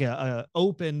like a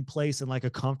open place and like a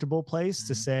comfortable place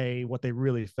to say what they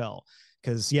really felt.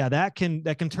 Cause yeah, that can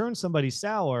turn somebody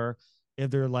sour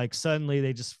if they're like, suddenly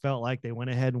they just felt like they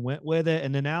went ahead and went with it.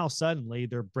 And then now suddenly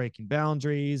they're breaking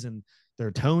boundaries and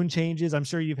their tone changes. I'm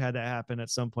sure you've had that happen at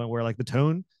some point where like the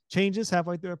tone changes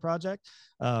halfway through a project.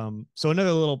 So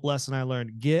another little lesson I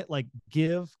learned: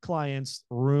 give clients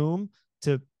room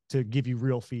to give you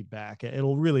real feedback.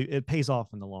 It pays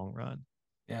off in the long run.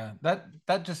 Yeah,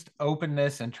 that just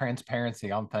openness and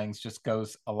transparency on things just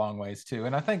goes a long ways too.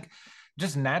 And I think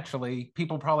just naturally,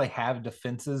 people probably have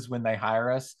defenses when they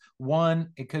hire us. One,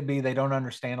 it could be they don't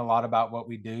understand a lot about what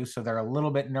we do, so they're a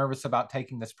little bit nervous about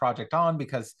taking this project on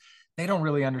because they don't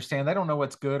really understand. They don't know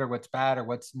what's good or what's bad or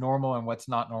what's normal and what's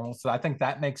not normal. So I think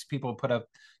that makes people put up,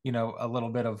 a little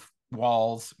bit of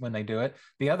walls when they do it.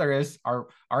 The other is our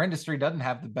industry doesn't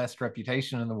have the best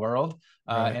reputation in the world,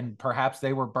 Right. and perhaps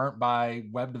they were burnt by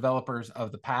web developers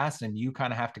of the past, and you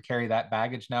kind of have to carry that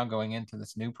baggage now going into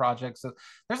this new project. So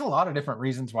there's a lot of different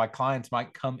reasons why clients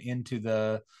might come into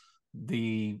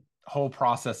the whole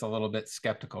process a little bit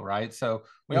skeptical, right? So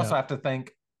we Yeah. also have to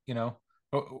think, you know,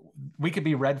 we could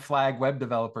be red flag web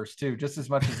developers too, just as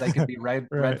much as they could be red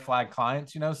Right. flag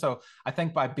clients, So I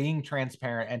think by being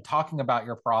transparent and talking about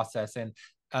your process and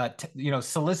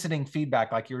soliciting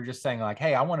feedback, like you were just saying, like,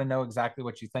 hey, I want to know exactly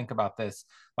what you think about this.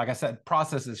 Like I said,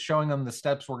 processes, showing them the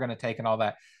steps we're going to take and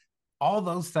all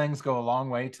those things go a long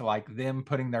way to like them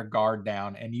putting their guard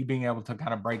down and you being able to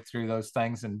kind of break through those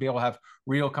things and be able to have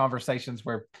real conversations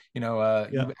where Yeah.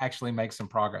 you actually make some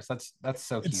progress. That's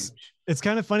so it's huge. it's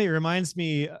kind of funny. It reminds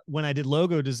me when I did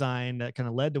logo design that kind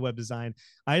of led to web design.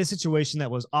 I had a situation that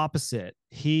was opposite.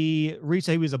 He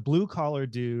was a blue collar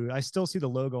dude. I still see the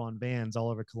logo on vans all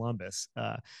over Columbus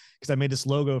because I made this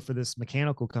logo for this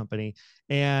mechanical company,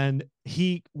 and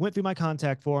he went through my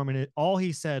contact form, and all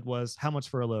he said was, "How much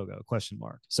for a logo?" Question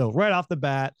mark. So right off the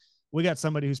bat, we got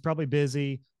somebody who's probably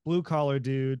busy, blue collar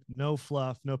dude, no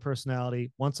fluff, no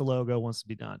personality, wants a logo, wants to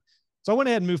be done. So I went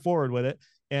ahead and moved forward with it.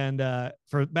 And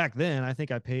for back then, I think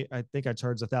I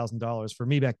charged $1,000 for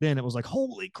me back then. It was like,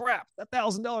 holy crap,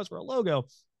 $1,000 for a logo.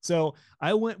 So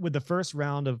I went with the first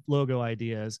round of logo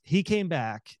ideas. He came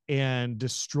back and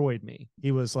destroyed me.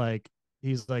 He's like,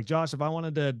 Josh, if I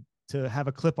wanted to have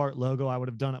a clip art logo, I would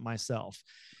have done it myself.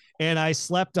 And I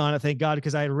slept on it, thank God,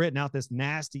 because I had written out this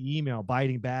nasty email,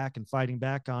 biting back and fighting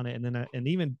back on it. And then, and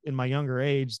even in my younger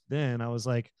age, then I was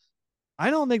like, I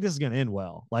don't think this is going to end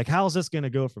well. Like, how's this going to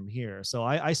go from here? So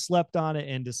I slept on it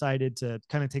and decided to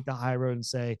kind of take the high road and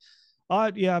say,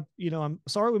 oh, yeah, I'm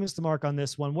sorry we missed the mark on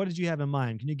this one. What did you have in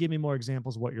mind? Can you give me more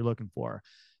examples of what you're looking for?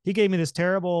 He gave me this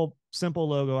terrible, simple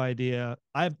logo idea.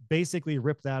 I basically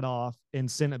ripped that off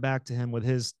and sent it back to him with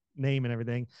his name and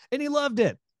everything. And he loved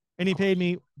it. And he paid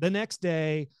me the next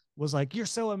day, was like, you're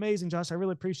so amazing, Josh. I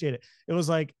really appreciate it. It was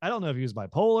like, I don't know if he was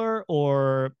bipolar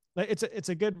or it's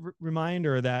a good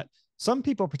reminder that some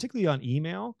people, particularly on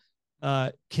email,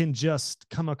 can just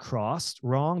come across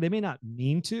wrong. They may not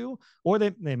mean to, or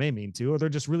they may mean to, or they're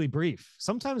just really brief.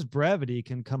 Sometimes brevity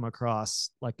can come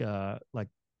across like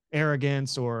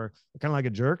arrogance or kind of like a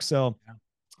jerk. So yeah.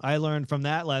 I learned from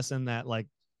that lesson that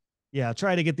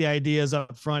try to get the ideas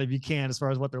up front if you can, as far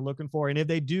as what they're looking for. And if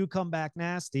they do come back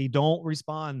nasty, don't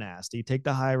respond nasty. Take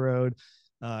the high road.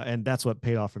 And that's what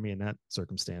paid off for me in that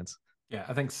circumstance. Yeah,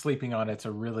 I think sleeping on it's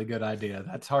a really good idea.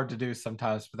 That's hard to do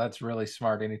sometimes, but that's really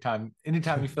smart. Anytime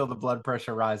you feel the blood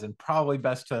pressure rising, probably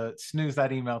best to snooze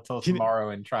that email till tomorrow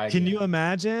and try again. Can you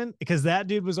imagine? Because that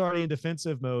dude was already in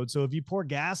defensive mode. So if you pour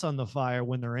gas on the fire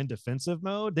when they're in defensive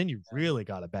mode, then you really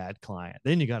got a bad client.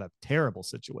 Then you got a terrible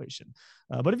situation.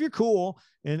 But if you're cool,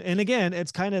 and again,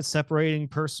 it's kind of separating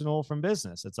personal from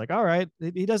business. It's like, all right,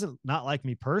 he doesn't not like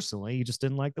me personally. He just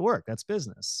didn't like the work. That's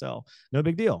business. So no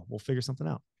big deal. We'll figure something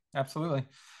out. Absolutely.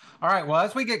 All right. Well,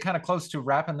 as we get kind of close to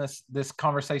wrapping this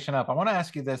conversation up, I want to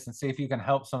ask you this and see if you can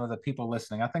help some of the people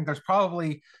listening. I think there's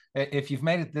probably, if you've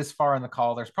made it this far in the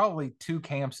call, there's probably two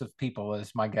camps of people,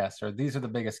 is my guess, or these are the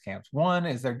biggest camps. One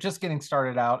is they're just getting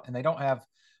started out and they don't have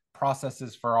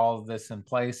processes for all of this in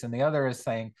place. And the other is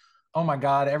saying, oh my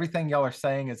God, everything y'all are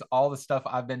saying is all the stuff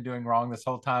I've been doing wrong this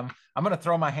whole time. I'm going to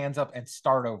throw my hands up and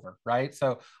start over. Right.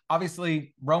 So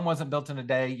obviously, Rome wasn't built in a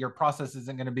day. Your process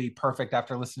isn't going to be perfect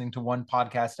after listening to one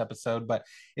podcast episode. But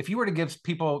if you were to give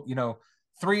people,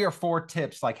 3 or 4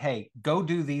 tips like, hey, go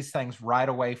do these things right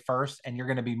away first, and you're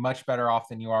going to be much better off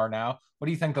than you are now. What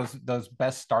do you think those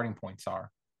best starting points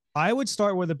are? I would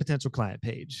start with a potential client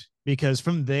page, because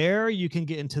from there you can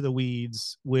get into the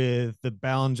weeds with the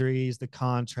boundaries, the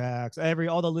contracts,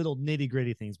 all the little nitty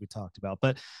gritty things we talked about.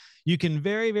 But you can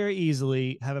very, very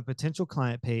easily have a potential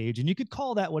client page, and you could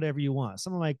call that whatever you want.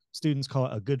 Some of my students call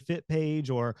it a good fit page,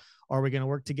 or are we going to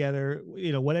work together?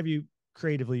 Whatever you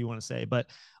creatively you want to say. But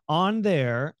on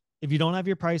there, if you don't have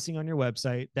your pricing on your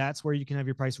website, that's where you can have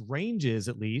your price ranges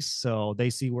at least. So they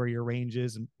see where your range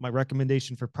is. And my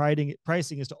recommendation for pricing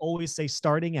is to always say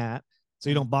starting at, so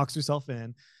you don't box yourself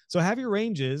in. So have your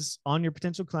ranges on your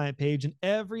potential client page, and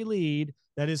every lead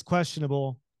that is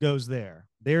questionable goes there.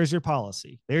 There's your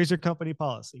policy. There's your company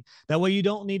policy. That way you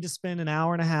don't need to spend an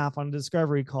hour and a half on a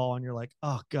discovery call and you're like,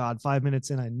 oh God, 5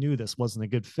 minutes in, I knew this wasn't a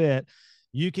good fit.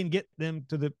 You can get them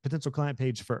to the potential client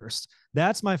page first.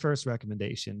 That's my first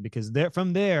recommendation, because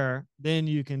from there, then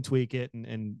you can tweak it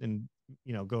and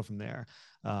go from there.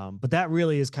 But that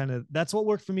really is that's what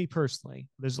worked for me personally.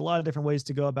 There's a lot of different ways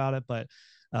to go about it, but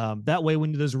that way,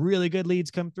 when those really good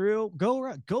leads come through,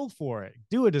 go for it.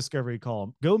 Do a discovery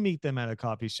call. Go meet them at a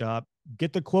coffee shop.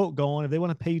 Get the quote going. If they want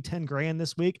to pay you 10 grand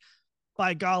this week,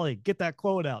 by golly, get that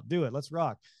quote out. Do it. Let's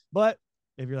rock. But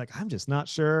if you're like, I'm just not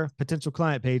sure, potential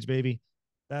client page, baby.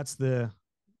 That's the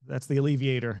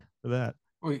alleviator for that.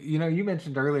 Well, you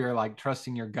mentioned earlier, like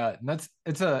trusting your gut, and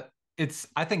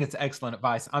I think it's excellent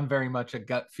advice. I'm very much a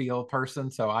gut feel person,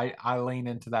 so I lean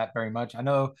into that very much. I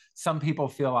know some people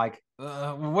feel like,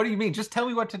 what do you mean? Just tell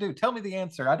me what to do. Tell me the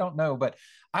answer. I don't know, but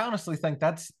I honestly think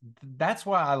that's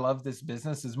why I love this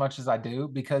business as much as I do,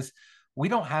 because we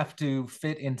don't have to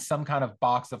fit in some kind of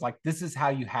box of like, this is how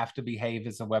you have to behave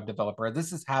as a web developer.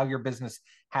 This is how your business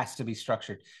has to be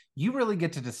structured. You really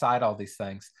get to decide all these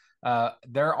things.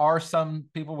 There are some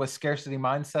people with scarcity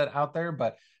mindset out there,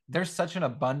 but there's such an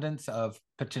abundance of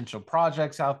potential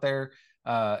projects out there.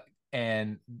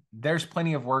 And there's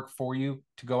plenty of work for you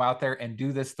to go out there and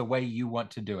do this the way you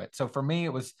want to do it. So for me,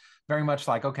 it was very much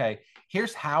like, okay,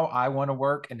 here's how I want to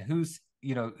work, and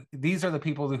these are the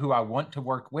people who I want to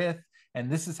work with, and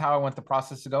this is how I want the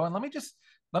process to go. And let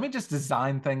me just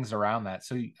design things around that.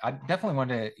 So I definitely want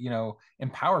to,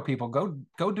 empower people.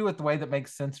 Go do it the way that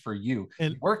makes sense for you.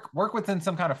 And work within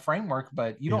some kind of framework,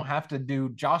 but you don't have to do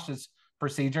Josh's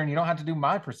procedure, and you don't have to do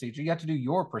my procedure. You have to do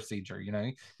your procedure. You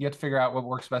have to figure out what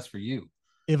works best for you.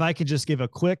 If I could just give a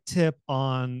quick tip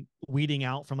on weeding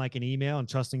out from like an email and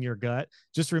trusting your gut,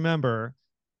 just remember,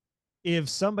 if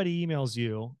somebody emails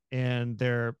you and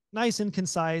they're nice and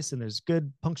concise and there's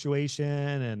good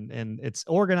punctuation and it's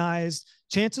organized,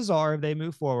 chances are if they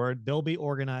move forward, they'll be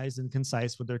organized and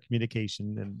concise with their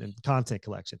communication and content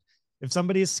collection. If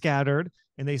somebody is scattered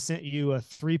and they sent you a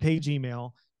 3-page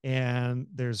email and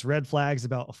there's red flags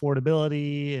about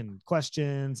affordability and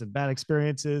questions and bad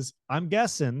experiences, I'm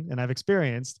guessing, and I've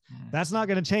experienced, that's not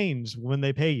going to change when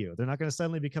they pay you. They're not going to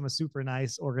suddenly become a super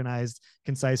nice, organized,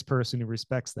 concise person who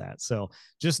respects that. So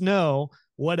just know,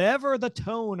 whatever the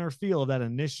tone or feel of that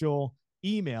initial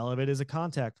email, if it is a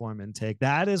contact form intake,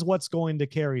 that is what's going to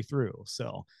carry through.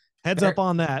 So heads up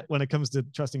on that when it comes to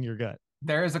trusting your gut.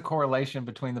 There is a correlation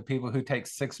between the people who take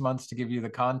 6 months to give you the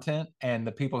content and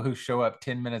the people who show up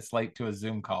 10 minutes late to a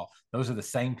Zoom call. Those are the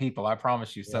same people, I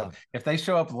promise you. So if they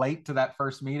show up late to that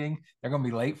first meeting, they're going to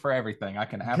be late for everything. I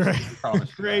can absolutely promise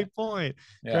you. Great point.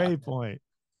 Yeah. Great point.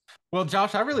 Well,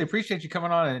 Josh, I really appreciate you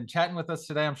coming on and chatting with us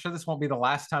today. I'm sure this won't be the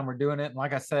last time we're doing it. And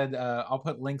like I said, I'll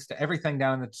put links to everything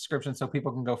down in the description so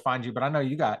people can go find you. But I know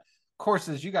you got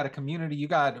courses, you got a community, you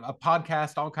got a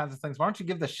podcast, all kinds of things. Why don't you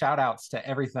give the shout outs to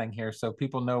everything here so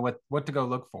people know what to go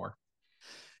look for?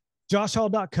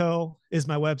 JoshHall.co is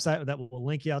my website that will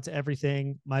link you out to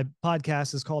everything. My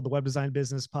podcast is called the Web Design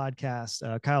Business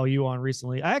Podcast. Kyle, you on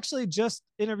recently. I actually just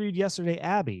interviewed yesterday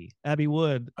Abby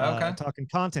Wood, talking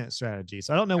content strategy.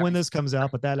 So I don't know when this comes out,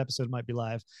 but that episode might be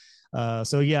live.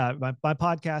 So yeah, my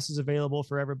podcast is available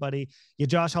for everybody. Yeah,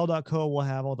 JoshHall.co will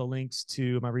have all the links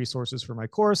to my resources for my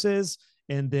courses.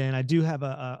 And then I do have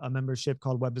a membership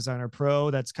called Web Designer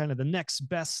Pro. That's kind of the next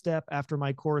best step after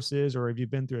my courses, or if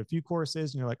you've been through a few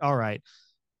courses and you're like, all right,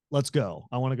 let's go.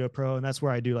 I want to go pro. And that's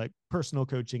where I do like personal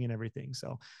coaching and everything.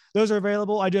 So those are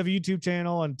available. I do have a YouTube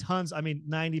channel and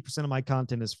 90% of my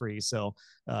content is free. So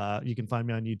you can find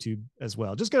me on YouTube as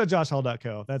well. Just go to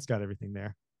JoshHall.co. That's got everything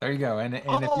there. There you go. And if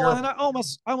Oh, you're and I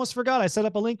almost forgot. I set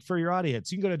up a link for your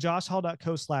audience. You can go to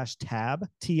joshhall.co/tab,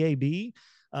 TAB,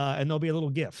 and there'll be a little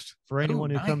gift for oh,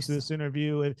 anyone who comes to nice. this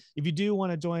interview. If you do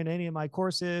want to join any of my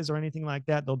courses or anything like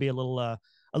that, there'll be a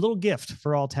little gift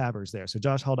for all tabbers there. So I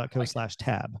like it.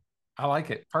 joshhall.co/tab. I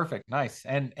like it. Perfect. Nice.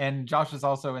 And Josh is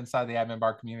also inside the admin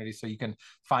bar community, so you can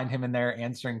find him in there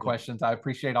answering Yep. questions. I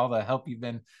appreciate all the help you've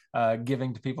been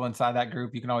giving to people inside that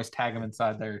group. You can always tag them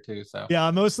inside there too. So Yeah,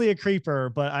 I'm mostly a creeper,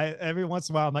 but I every once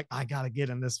in a while I'm like, I gotta get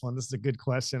in this one. This is a good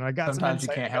question. I got some sometimes you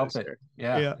insight I can't gotta help it. share.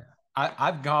 Yeah. Yeah.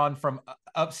 I've gone from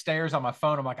upstairs on my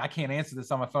phone. I'm like, I can't answer this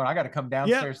on my phone. I got to come Yeah.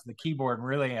 downstairs to the keyboard and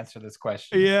really answer this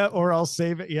question. Yeah. Or I'll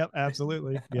save it. Yep.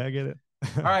 Absolutely. Yeah, I get it.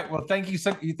 All right. Well, thank you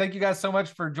guys so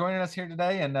much for joining us here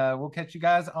today, and we'll catch you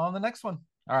guys on the next one.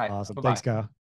 All right. Awesome. Bye Thanks, bye. Kyle.